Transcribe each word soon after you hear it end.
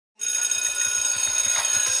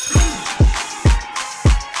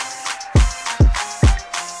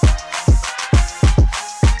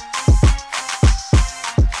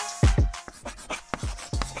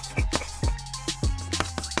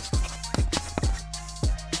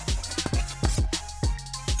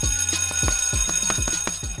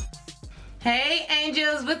Hey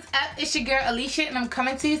angels, what's up? It's your girl Alicia and I'm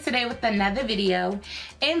coming to you today with another video.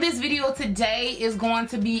 In this video today is going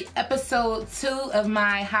to be episode 2 of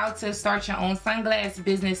my how to start your own sunglass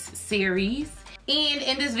business series. And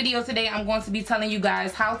in this video today I'm going to be telling you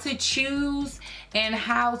guys how to choose and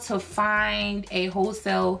how to find a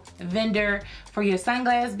wholesale vendor for your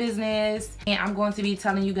sunglass business. And I'm going to be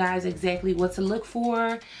telling you guys exactly what to look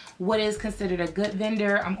for, what is considered a good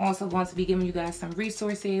vendor. I'm also going to be giving you guys some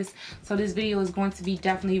resources. So this video is going to be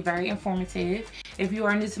definitely very informative. If you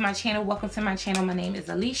are new to my channel, welcome to my channel. My name is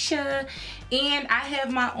Alicia and I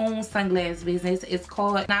have my own sunglass business. It's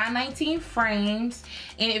called 919 Frames.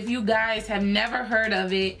 And if you guys have never heard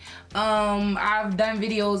of it, I've done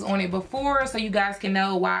videos on it before, so you guys can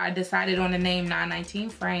know why I decided on the name 919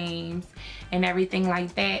 Frames and everything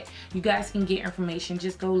like that. You guys can get information.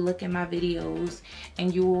 Just go look at my videos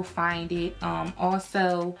and you will find it.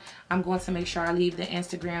 Also, I'm going to make sure I leave the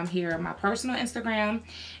Instagram here, my personal Instagram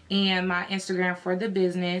and my Instagram for the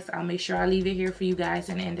business. I'll make sure I leave it here for you guys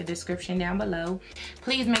and in the description down below.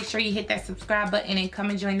 Please make sure you hit that subscribe button and come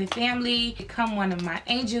and join the family. Become one of my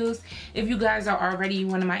angels. If you guys are already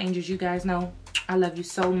one of my angels, you guys know I love you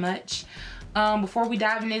so much. Before we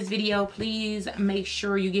dive in this video, please make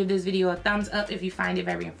sure you give this video a thumbs up if you find it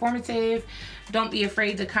very informative. Don't be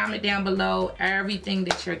afraid to comment down below everything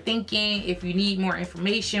that you're thinking. If you need more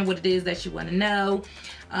information, what it is that you want to know,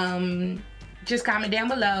 just comment down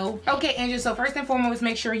below. Okay, angels, so first and foremost,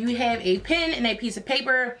 make sure you have a pen and a piece of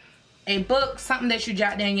paper, a book, something that you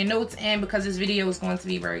jot down your notes in, because this video is going to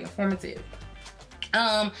be very informative.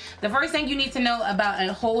 The first thing you need to know about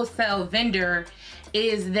a wholesale vendor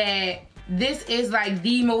is that this is like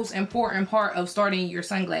the most important part of starting your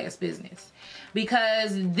sunglass business,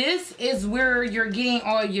 because this is where you're getting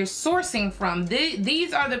all your sourcing from.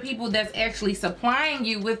 These are the people that's actually supplying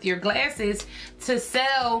you with your glasses to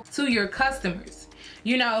sell to your customers,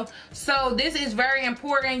 you know. So this is very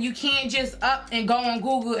important. You can't just up and go on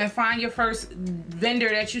Google and find your first vendor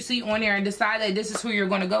that you see on there and decide that this is who you're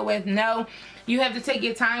going to go with. No, you have to take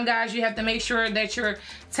your time, guys. You have to make sure that you're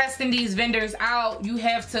testing these vendors out. You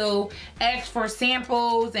have to ask for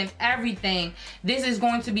samples and everything. This is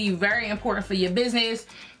going to be very important for your business.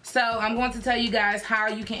 So I'm going to tell you guys how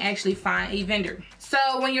you can actually find a vendor. So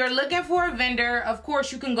when you're looking for a vendor, of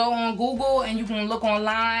course you can go on Google and you can look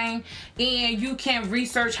online and you can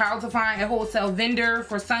research how to find a wholesale vendor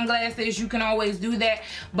for sunglasses. You can always do that,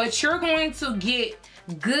 but you're going to get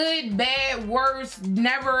good, bad, worse,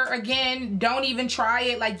 never again, don't even try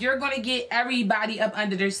it. Like, you're gonna get everybody up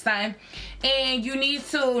under the sun. And you need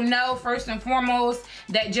to know first and foremost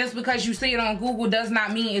that just because you see it on Google does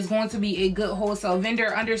not mean it's going to be a good wholesale vendor.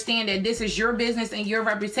 Understand that this is your business and your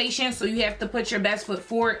reputation, so you have to put your best foot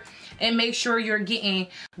forward and make sure you're getting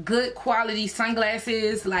good quality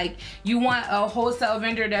sunglasses. Like, you want a wholesale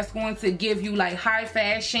vendor that's going to give you like high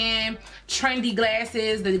fashion, trendy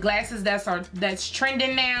glasses, the glasses that's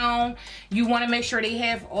trending now. You want to make sure they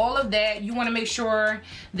have all of that. You want to make sure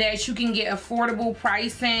that you can get affordable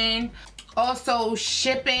pricing. Also,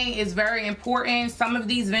 shipping is very important. Some of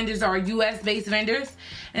these vendors are US based vendors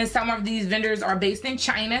and some of these vendors are based in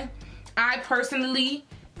China. I personally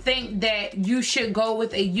think that you should go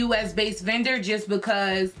with a US based vendor just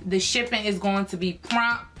because the shipping is going to be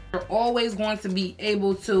prompt. You're always going to be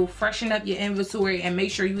able to freshen up your inventory and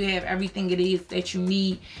make sure you have everything it is that you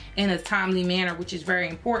need in a timely manner, which is very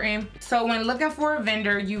important. So when looking for a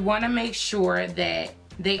vendor, you want to make sure that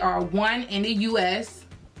they are one in the US.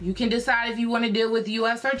 You can decide if you want to deal with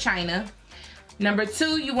US or China. Number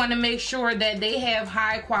 2, you want to make sure that they have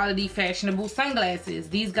high quality fashionable sunglasses.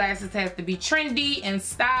 These glasses have to be trendy in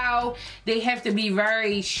style. They have to be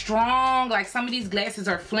very strong. Like, some of these glasses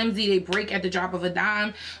are flimsy. They break at the drop of a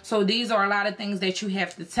dime. So these are a lot of things that you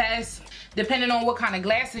have to test. Depending on what kind of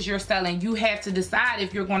glasses you're selling, you have to decide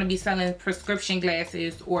if you're going to be selling prescription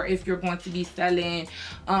glasses or if you're going to be selling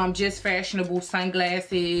just fashionable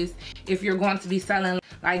sunglasses. If you're going to be selling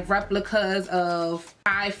like replicas of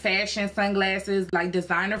high fashion sunglasses, like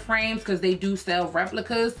designer frames, because they do sell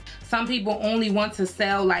replicas. Some people only want to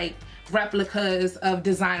sell like replicas of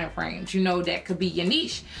designer frames. You know, that could be your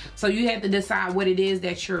niche. So you have to decide what it is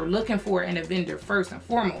that you're looking for in a vendor first and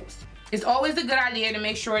foremost. It's always a good idea to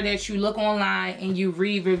make sure that you look online and you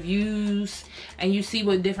read reviews and you see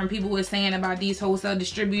what different people are saying about these wholesale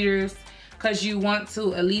distributors, because you want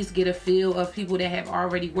to at least get a feel of people that have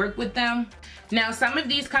already worked with them. Now, some of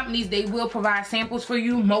these companies, they will provide samples for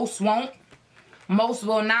you. Most won't. Most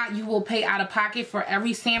will not. You will pay out of pocket for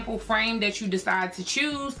every sample frame that you decide to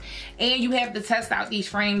choose, and you have to test out these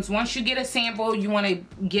frames. Once you get a sample, you want to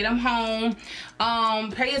get them home.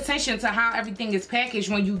 Pay attention to how everything is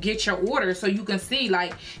packaged when you get your order, so you can see,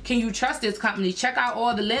 like, can you trust this company? Check out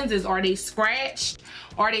all the lenses. Are they scratched?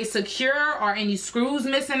 Are they secure? Are any screws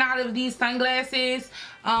missing out of these sunglasses?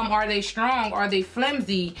 Are they strong? Are they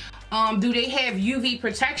flimsy? Do they have UV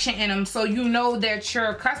protection in them, so you know that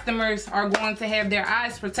your customers are going to have their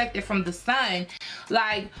eyes protected from the sun?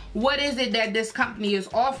 Like, what is it that this company is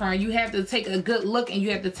offering? You have to take a good look, and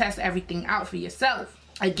you have to test everything out for yourself.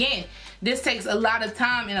 Again, this takes a lot of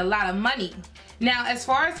time and a lot of money. Now, as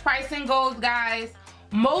far as pricing goes, guys,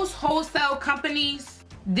 most wholesale companies,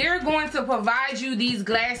 they're going to provide you these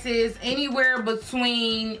glasses anywhere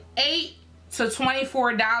between $8 to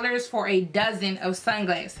 $24 for a dozen of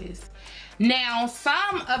sunglasses. Now,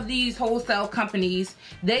 some of these wholesale companies,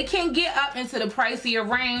 they can get up into the pricier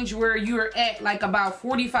range where you're at like about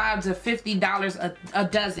 $45 to $50 a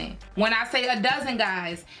dozen. When I say a dozen,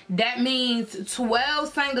 guys, that means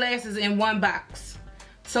 12 sunglasses in one box.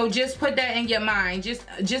 So just put that in your mind.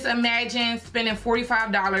 Just imagine spending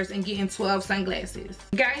 $45 and getting 12 sunglasses,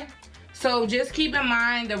 okay? So just keep in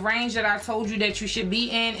mind the range that I told you that you should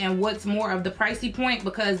be in and what's more of the pricey point,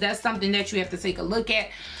 because that's something that you have to take a look at,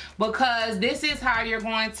 because this is how you're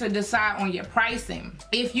going to decide on your pricing.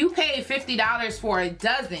 If you pay $50 for a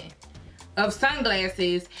dozen of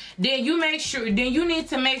sunglasses, then you need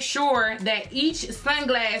to make sure that each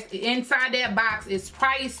sunglass inside that box is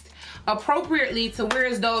priced appropriately to where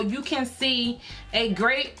as though you can see a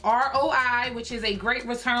great ROI, which is a great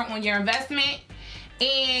return on your investment.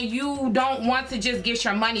 And you don't want to just get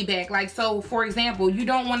your money back. Like, so for example, you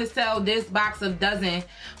don't want to sell this box of dozen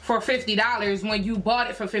for $50 when you bought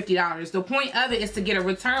it for $50. The point of it is to get a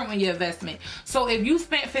return on your investment. So if you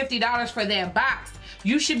spent $50 for that box,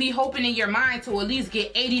 you should be hoping in your mind to at least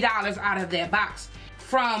get $80 out of that box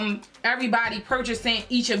from everybody purchasing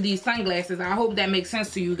each of these sunglasses. I hope that makes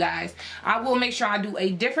sense to you guys. I will make sure I do a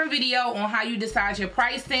different video on how you decide your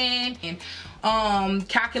pricing and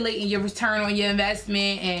calculating your return on your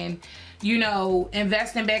investment and, you know,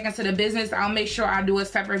 investing back into the business. I'll make sure I do a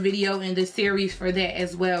separate video in the series for that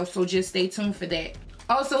as well, so just stay tuned for that.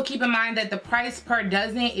 Also, keep in mind that the price per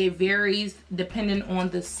dozen, it varies depending on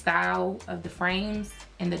the style of the frames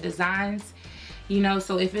and the designs. You know,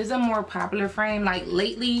 so if it's a more popular frame, like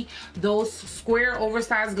lately, those square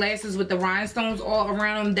oversized glasses with the rhinestones all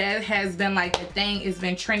around them, that has been like the thing. It's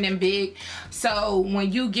been trending big. So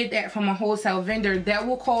when you get that from a wholesale vendor, that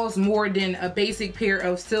will cost more than a basic pair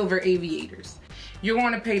of silver aviators. You're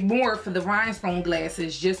going to pay more for the rhinestone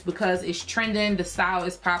glasses just because it's trending, the style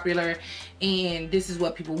is popular, and this is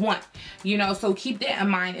what people want. You know, so keep that in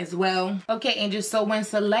mind as well. Okay, and just so when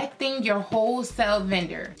selecting your wholesale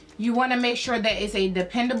vendor, you want to make sure that it's a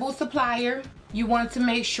dependable supplier. You want to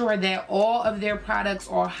make sure that all of their products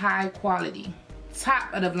are high quality,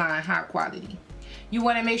 top of the line high quality. You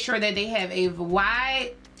want to make sure that they have a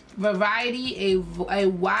wide variety, a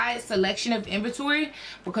wide selection of inventory,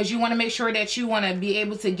 because you want to make sure that you want to be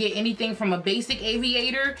able to get anything from a basic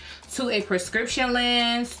aviator to a prescription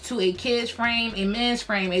lens to a kid's frame, a men's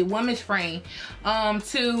frame, a woman's frame,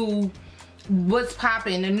 to what's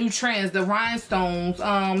popping, the new trends, the rhinestones,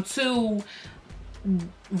 to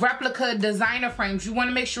replica designer frames. You want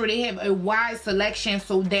to make sure they have a wide selection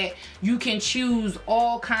so that you can choose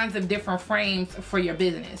all kinds of different frames for your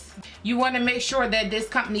business. You want to make sure that this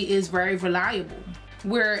company is very reliable,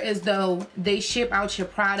 whereas though they ship out your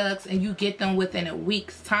products and you get them within a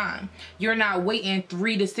week's time. You're not waiting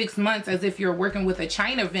 3 to 6 months as if you're working with a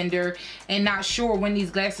China vendor and not sure when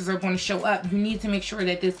these glasses are going to show up. You need to make sure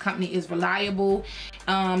that this company is reliable,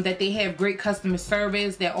 that they have great customer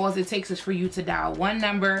service, that all it takes is for you to dial one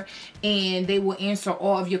number and they will answer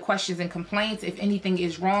all of your questions and complaints. If anything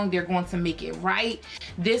is wrong, they're going to make it right.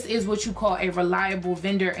 This is what you call a reliable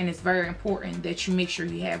vendor, and it's very important that you make sure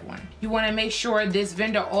you have one. You want to make sure this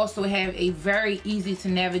vendor also have a very easy to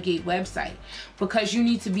navigate website, because you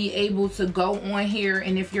need to be able to go on here,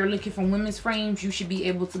 and if you're looking for women's frames, you should be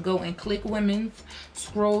able to go and click women's,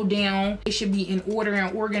 scroll down. It should be in order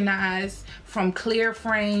and organized, from clear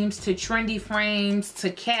frames to trendy frames to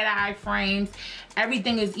cat eye frames.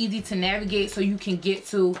 Everything is easy to navigate, so you can get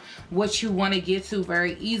to what you want to get to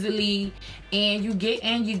very easily, and you get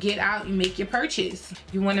in, you get out, you make your purchase.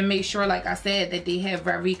 You want to make sure, like I said, that they have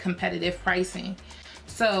very competitive pricing.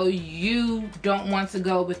 So you don't want to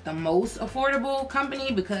go with the most affordable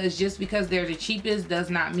company, because just because they're the cheapest does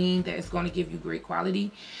not mean that it's going to give you great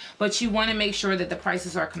quality. But you want to make sure that the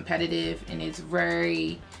prices are competitive and it's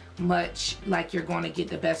very much like you're going to get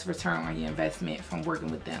the best return on your investment from working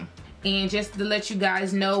with them. And just to let you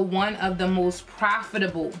guys know, one of the most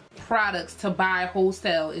profitable products to buy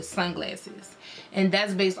wholesale is sunglasses, and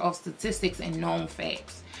that's based off statistics and known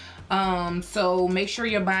facts. So make sure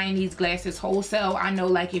you're buying these glasses wholesale. I know,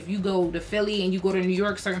 like, if you go to Philly and you go to New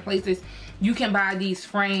York, certain places, you can buy these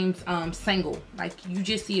frames single. Like, you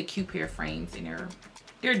just see a cute pair of frames and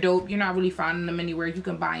they're dope. You're not really finding them anywhere. You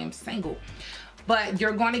can buy them single. But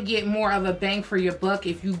you're going to get more of a bang for your buck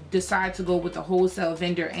if you decide to go with a wholesale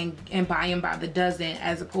vendor and buy them by the dozen,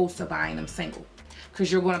 as opposed to buying them single.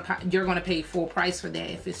 Because you're going to pay full price for that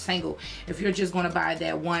if it's single. If you're just going to buy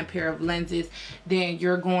that one pair of lenses, then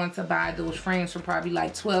you're going to buy those frames for probably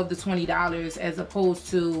like $12 to $20, as opposed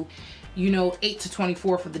to, you know, $8 to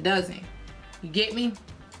 $24 for the dozen. You get me?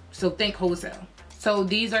 So think wholesale. So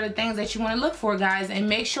these are the things that you want to look for, guys. And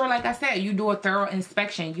make sure, like I said, you do a thorough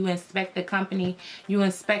inspection. You inspect the company. You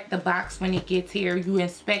inspect the box when it gets here. You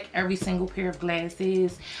inspect every single pair of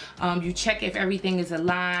glasses. You check if everything is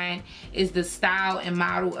aligned. Is the style and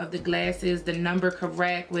model of the glasses, the number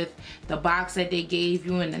correct with the box that they gave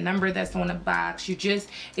you and the number that's on the box?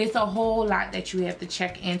 It's a whole lot that you have to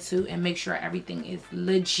check into and make sure everything is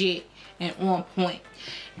legit and on point.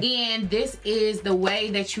 And this is the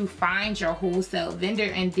way that you find your wholesale vendor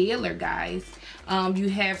and dealer, guys. You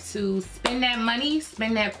have to spend that money,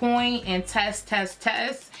 spend that coin, and test.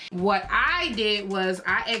 What I did was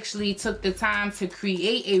I actually took the time to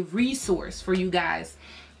create a resource for you guys.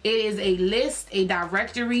 It is a list, a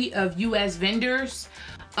directory of US vendors.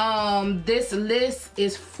 This list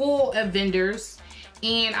is full of vendors,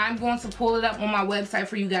 and I'm going to pull it up on my website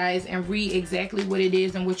for you guys and read exactly what it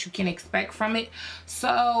is and what you can expect from it.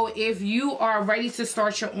 So if you are ready to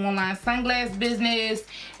start your online sunglass business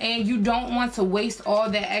and you don't want to waste all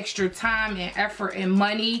that extra time and effort and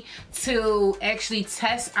money to actually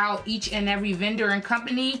test out each and every vendor and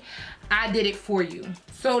company, I did it for you.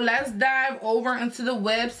 So let's dive over into the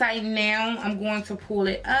website now. I'm going to pull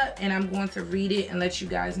it up and I'm going to read it and let you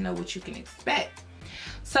guys know what you can expect.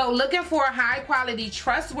 So looking for high quality,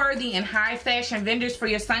 trustworthy, and high fashion vendors for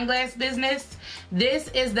your sunglass business? This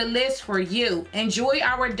is the list for you. Enjoy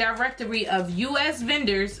our directory of US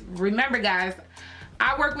vendors. Remember, guys,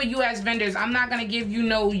 I work with US vendors. I'm not gonna give you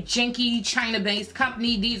no janky China-based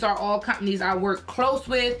company. These are all companies I work close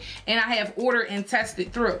with and I have ordered and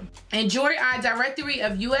tested through. Enjoy our directory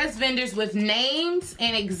of US vendors with names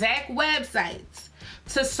and exact websites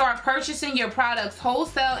to start purchasing your products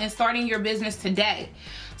wholesale and starting your business today.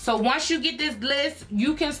 So once you get this list,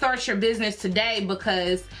 you can start your business today,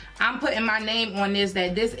 because I'm putting my name on this,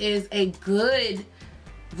 that this is a good,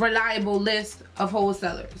 reliable list of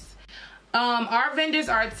wholesalers. Our vendors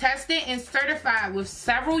are tested and certified with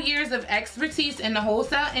several years of expertise in the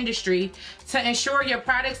wholesale industry to ensure your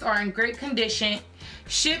products are in great condition,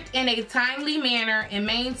 shipped in a timely manner, and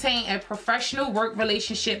maintain a professional work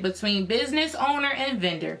relationship between business owner and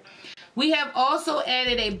vendor. We have also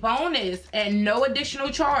added a bonus at no additional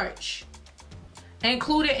charge.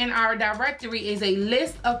 Included in our directory is a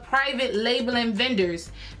list of private labeling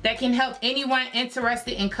vendors that can help anyone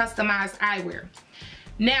interested in customized eyewear.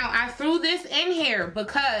 Now, I threw this in here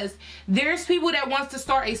because there's people that want to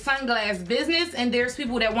start a sunglass business and there's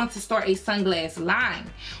people that want to start a sunglass line.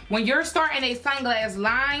 When you're starting a sunglass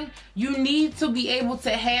line, you need to be able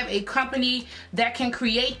to have a company that can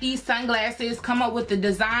create these sunglasses, come up with the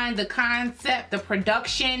design, the concept, the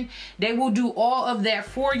production. They will do all of that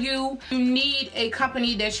for you. You need a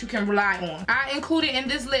company that you can rely on. I included in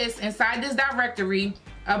this list, inside this directory,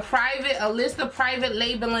 a list of private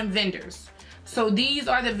labeling vendors. So these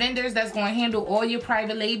are the vendors that's going to handle all your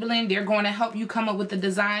private labeling. They're going to help you come up with the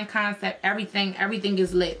design, concept, everything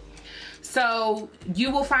is lit. So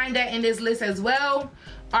you will find that in this list as well.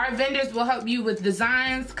 Our vendors will help you with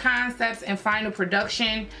designs, concepts, and final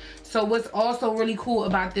production. So what's also really cool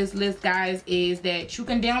about this list, guys, is that you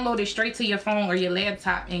can download it straight to your phone or your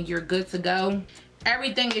laptop and you're good to go.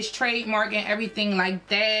 Everything is trademarked and everything like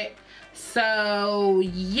that. So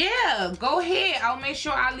yeah, go ahead. I'll make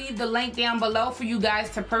sure I leave the link down below for you guys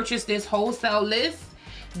to purchase this wholesale list,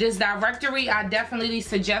 this directory. I definitely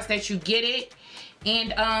suggest that you get it.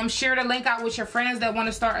 And share the link out with your friends that want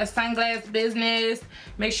to start a sunglass business.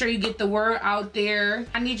 Make sure you get the word out there.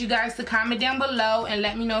 I need you guys to comment down below and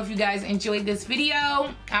let me know if you guys enjoyed this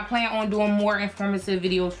video. I plan on doing more informative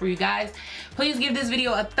videos for you guys. Please give this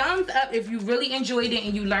video a thumbs up if you really enjoyed it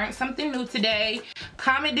and you learned something new today.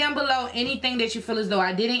 Comment down below anything that you feel as though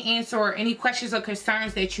I didn't answer, or any questions or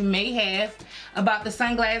concerns that you may have about the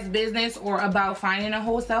sunglass business or about finding a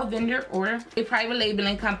wholesale vendor or a private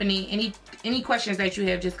labeling company. any questions that you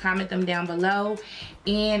have, just comment them down below.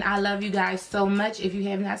 And I love you guys so much. If you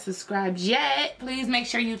have not subscribed yet, please make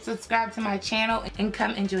sure you subscribe to my channel and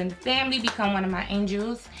come and join the family, become one of my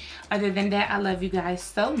angels. Other than that, I love you guys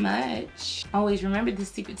so much. Always remember the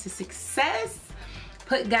secret to success: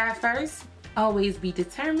 put God first, always be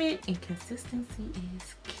determined, and consistency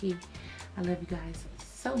is key. I love you guys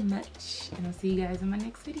so much, and I'll see you guys in my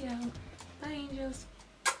next video. Bye, angels.